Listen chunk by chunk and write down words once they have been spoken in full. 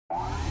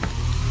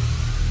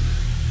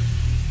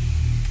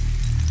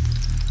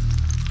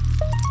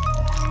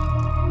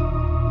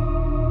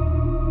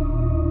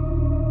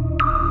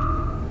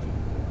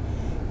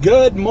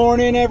Good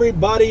morning,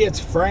 everybody. It's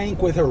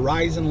Frank with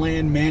Horizon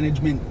Land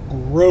Management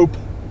Group,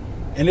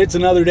 and it's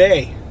another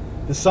day.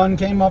 The sun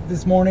came up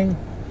this morning.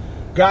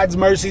 God's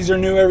mercies are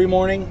new every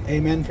morning.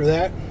 Amen for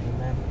that.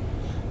 Amen.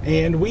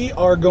 And we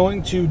are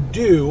going to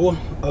do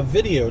a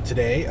video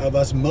today of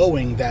us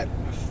mowing that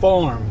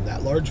farm,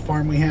 that large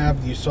farm we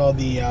have. You saw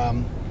the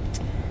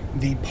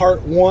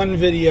part one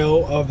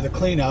video of the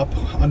cleanup.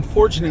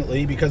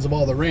 Unfortunately, because of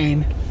all the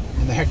rain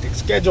and the hectic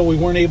schedule, we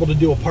weren't able to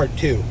do a part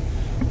two.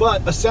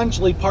 But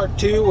essentially part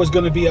two was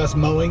going to be us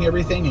mowing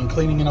everything and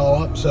cleaning it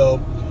all up,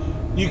 so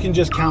you can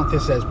just count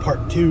this as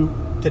part two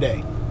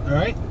today. All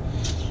right,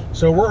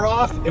 so we're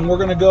off and we're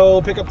going to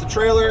go pick up the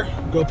trailer,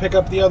 go pick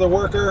up the other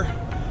worker,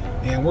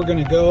 and we're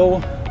going to go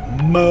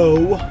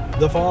mow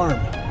the farm.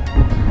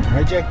 All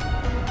right, Jake?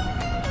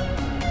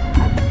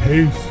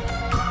 Peace.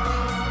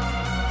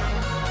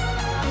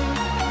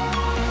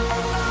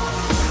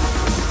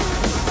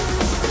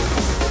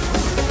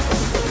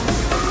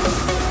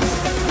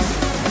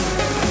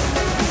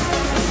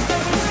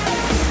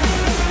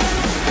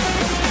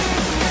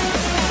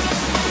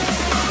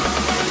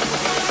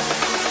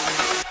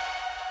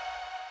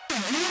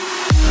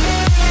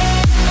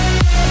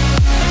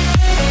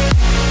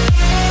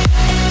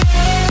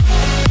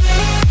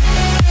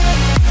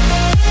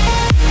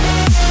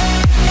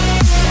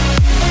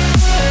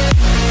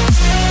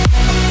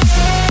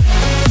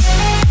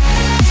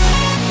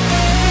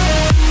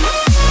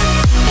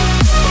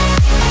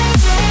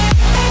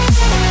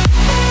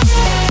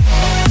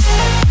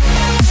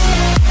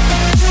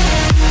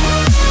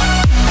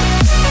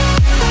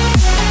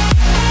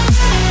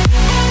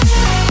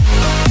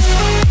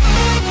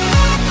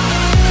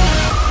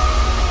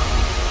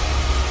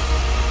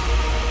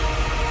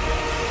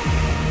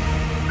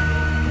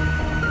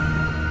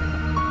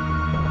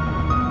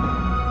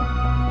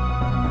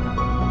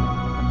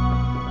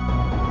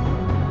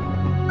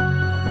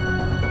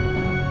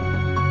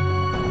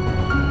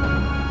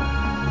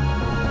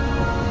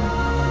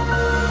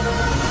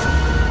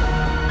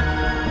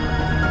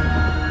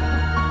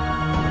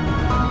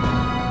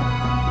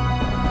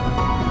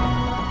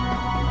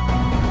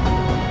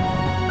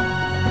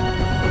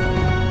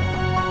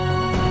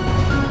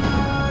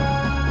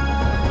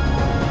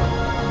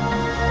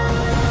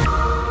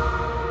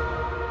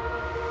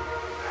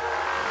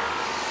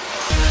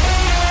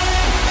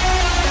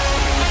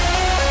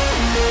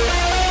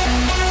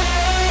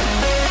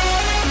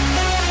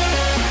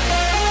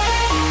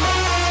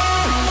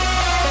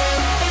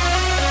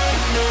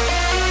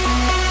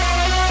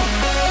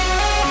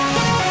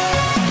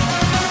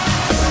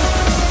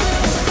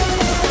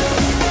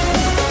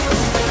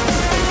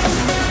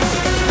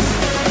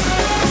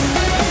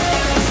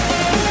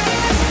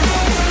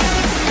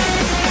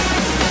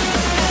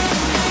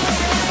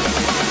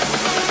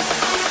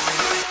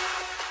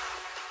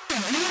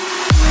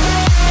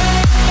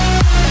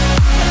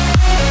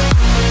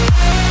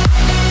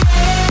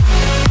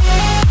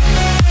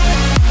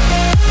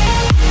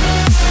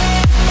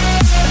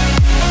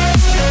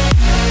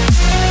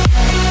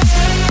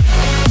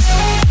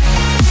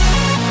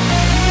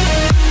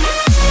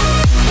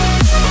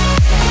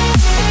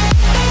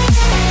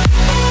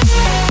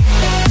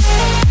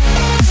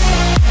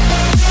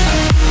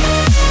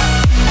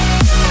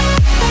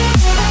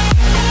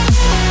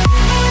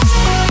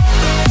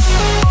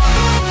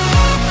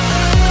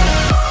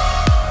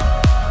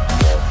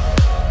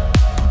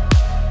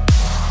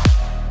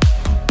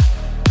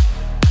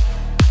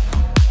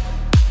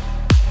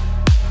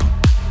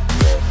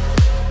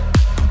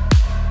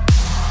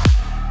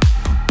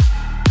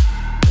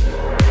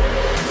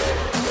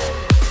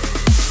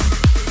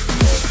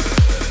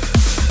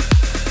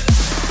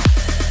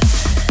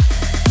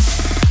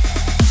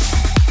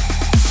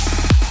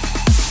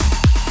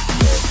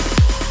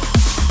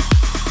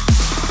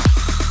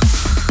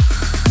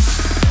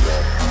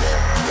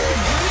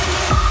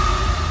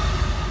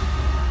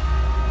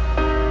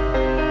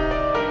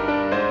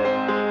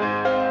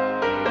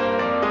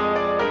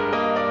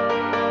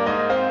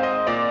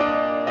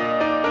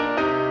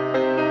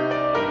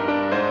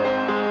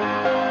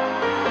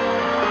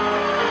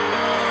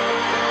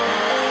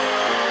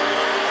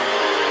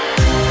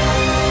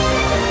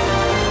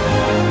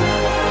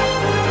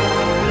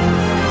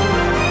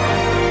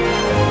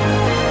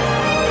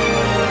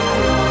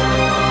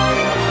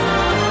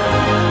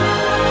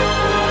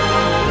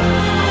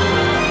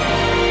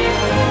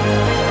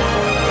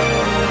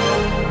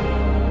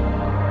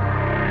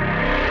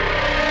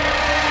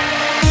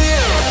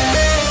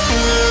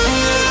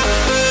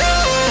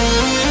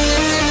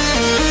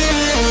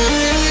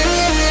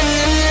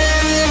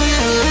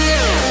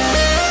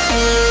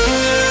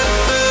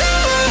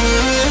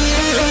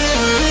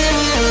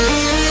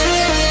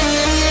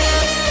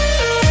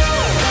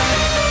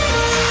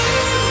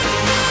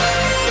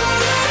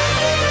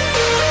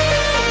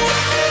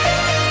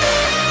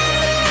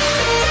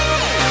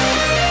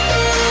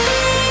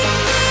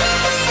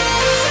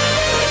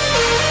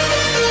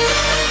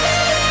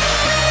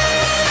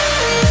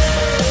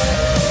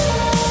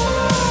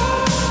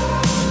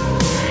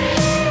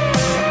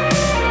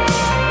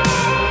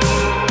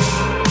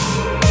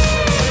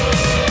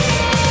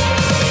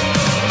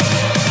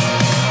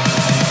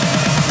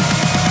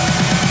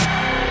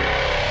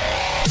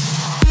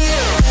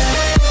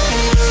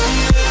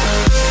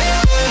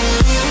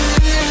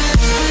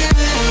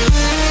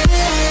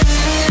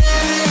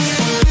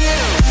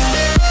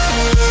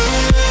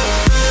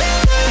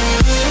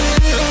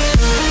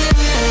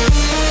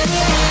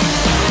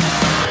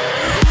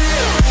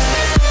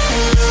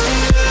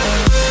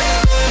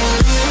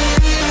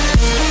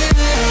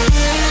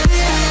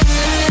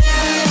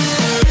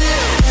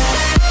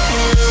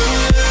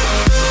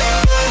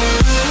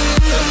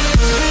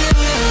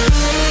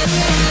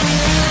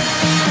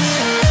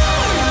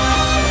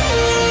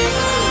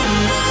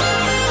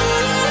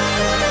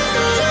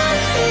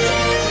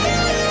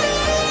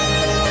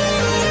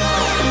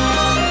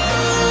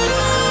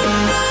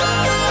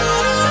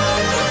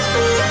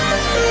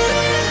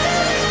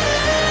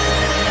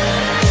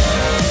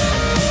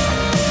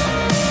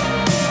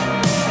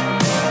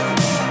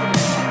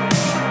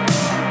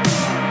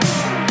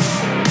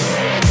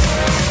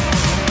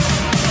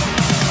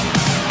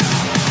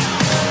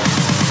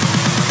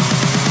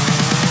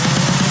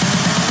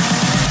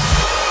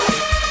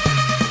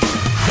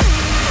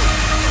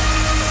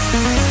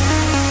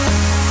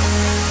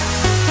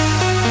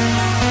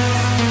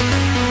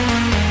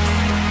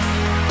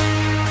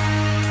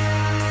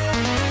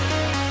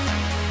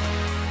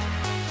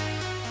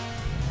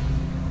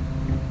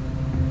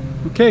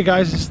 Okay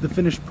guys, this is the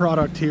finished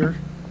product here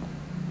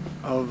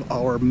of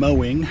our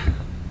mowing.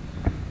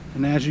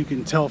 And as you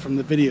can tell from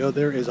the video,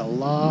 there is a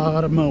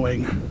lot of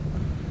mowing.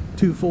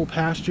 2 full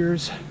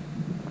pastures,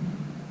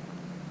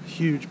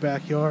 huge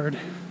backyard.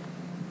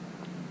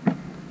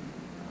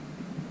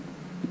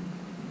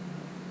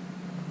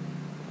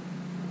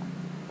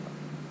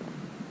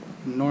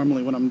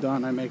 Normally when I'm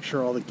done, I make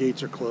sure all the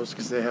gates are closed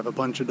because they have a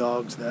bunch of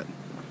dogs that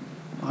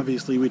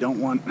obviously we don't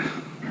want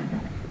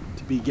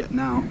to be getting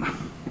out.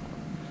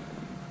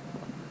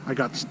 I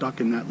got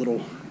stuck in that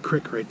little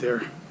creek right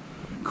there.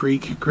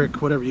 Creek,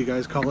 whatever you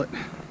guys call it.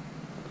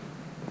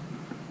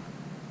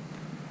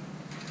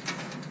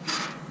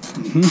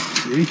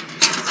 See?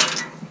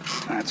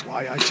 That's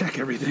why I check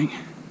everything.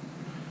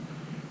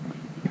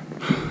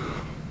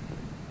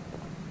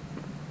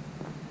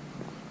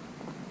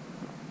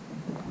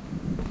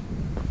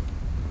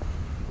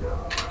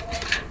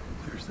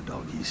 There's the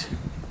doggies.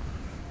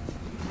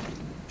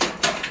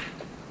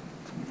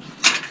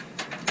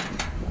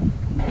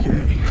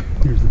 Okay,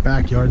 here's the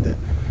backyard that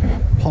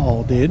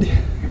Paul did.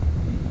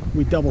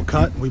 We double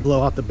cut, we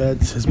blow out the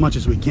beds as much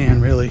as we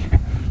can, really,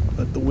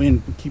 but the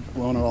wind keeps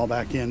blowing it all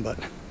back in. But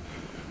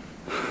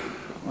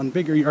on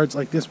bigger yards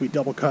like this, we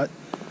double cut,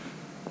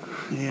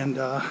 and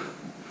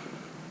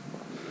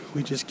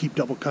we just keep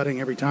double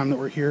cutting every time that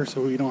we're here,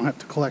 so we don't have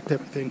to collect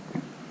everything,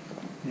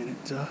 and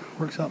it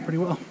works out pretty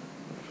well.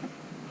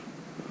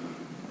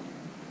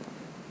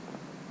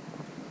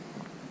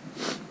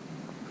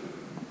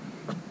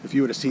 If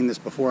you would have seen this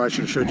before, I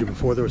should have showed you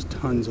before. There was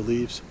tons of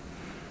leaves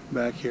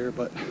back here,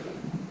 but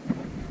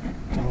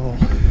it's all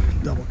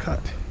double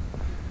cut.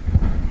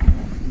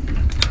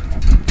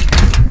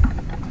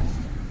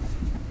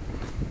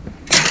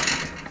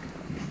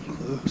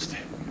 Closed.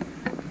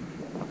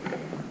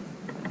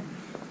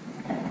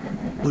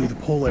 Blew the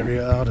pole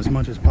area out as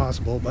much as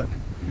possible, but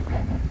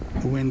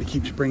the wind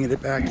keeps bringing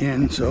it back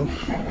in, so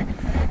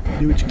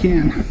do what you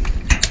can.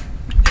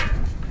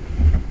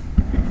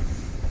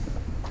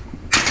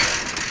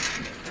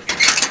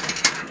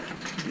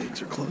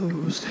 Gates are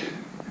closed.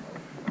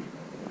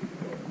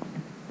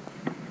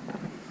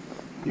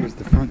 Here's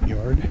the front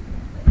yard.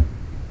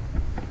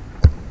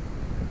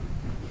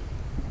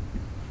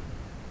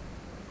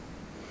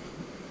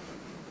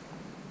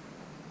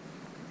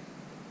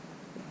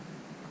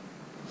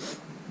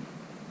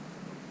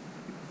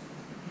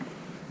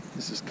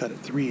 This is cut at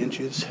 3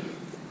 inches.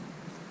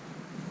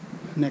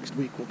 Next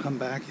week we'll come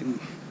back and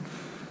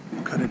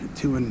we'll cut it at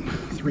 2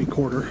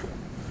 3/4.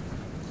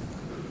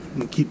 And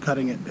we'll keep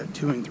cutting it at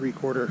 2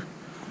 3/4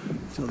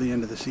 till the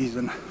end of the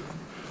season.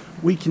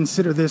 We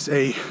consider this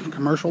a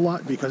commercial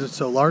lot because it's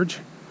so large,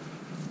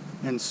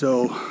 and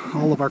so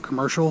all of our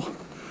commercial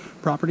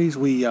properties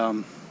we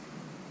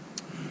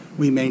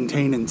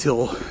maintain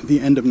until the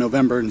end of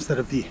November instead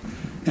of the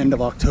end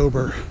of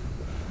October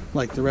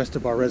like the rest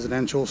of our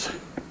residentials,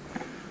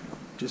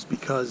 just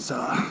because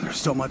there's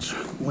so much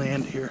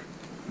land here.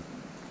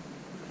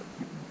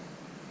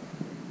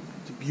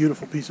 It's a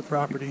beautiful piece of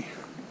property.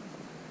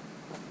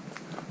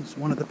 It's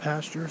one of the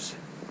pastures.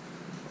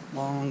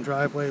 Long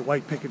driveway,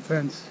 white picket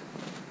fence.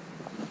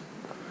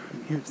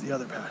 And here's the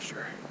other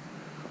pasture.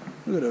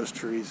 Look at those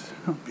trees.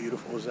 How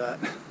beautiful is that?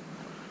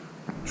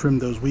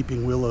 Trimmed those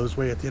weeping willows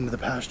way at the end of the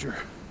pasture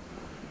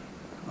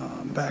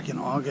back in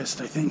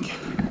August, I think.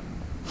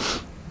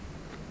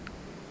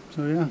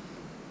 So yeah,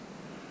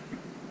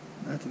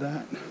 that's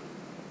that.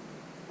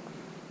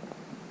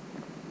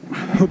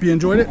 Hope you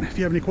enjoyed it. If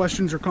you have any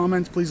questions or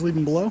comments, please leave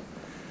them below.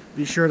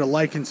 Be sure to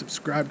like and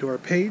subscribe to our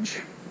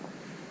page.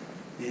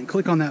 And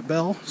click on that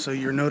bell so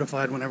you're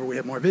notified whenever we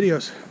have more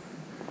videos.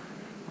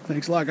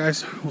 Thanks a lot,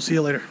 guys. We'll see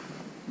you later.